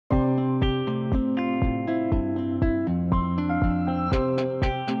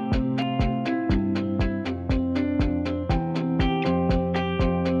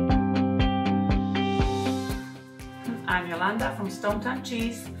Stonetown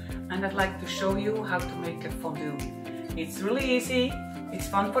cheese, and I'd like to show you how to make a fondue. It's really easy, it's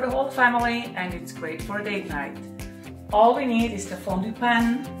fun for the whole family, and it's great for a date night. All we need is the fondue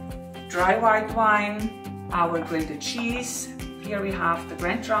pan, dry white wine, our grated cheese. Here we have the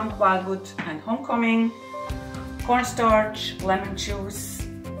Grand Trunk, Wildwood and Homecoming, cornstarch, lemon juice,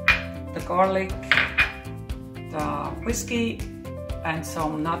 the garlic, the whiskey, and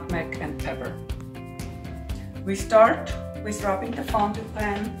some nutmeg and pepper. We start with rubbing the fondue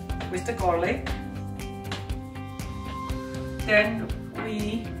pan with the garlic. Then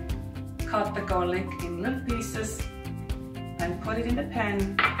we cut the garlic in little pieces and put it in the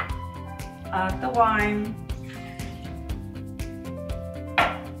pan. Add the wine,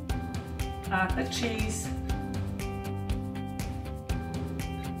 add the cheese,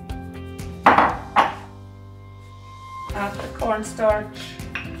 add the cornstarch,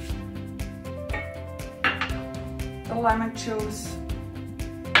 the lemon juice,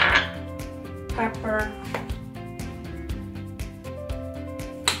 pepper,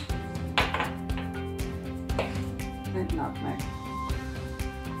 and nutmeg.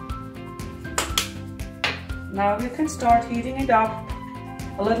 Now you can start heating it up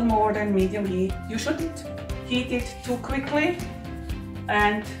a little more than medium heat. You shouldn't heat it too quickly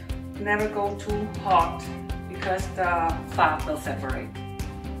and never go too hot because the fat will separate.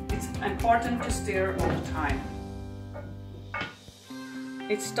 It's important to stir all the time.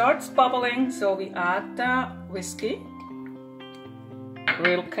 It starts bubbling, so we add the whiskey,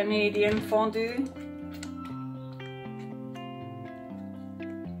 real Canadian fondue,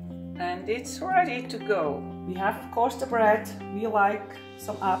 and it's ready to go. We have, of course, the bread. We like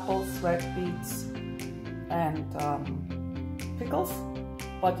some apples, red beets, and pickles,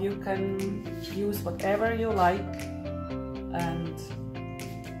 but you can use whatever you like, and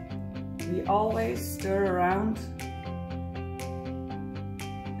we always stir around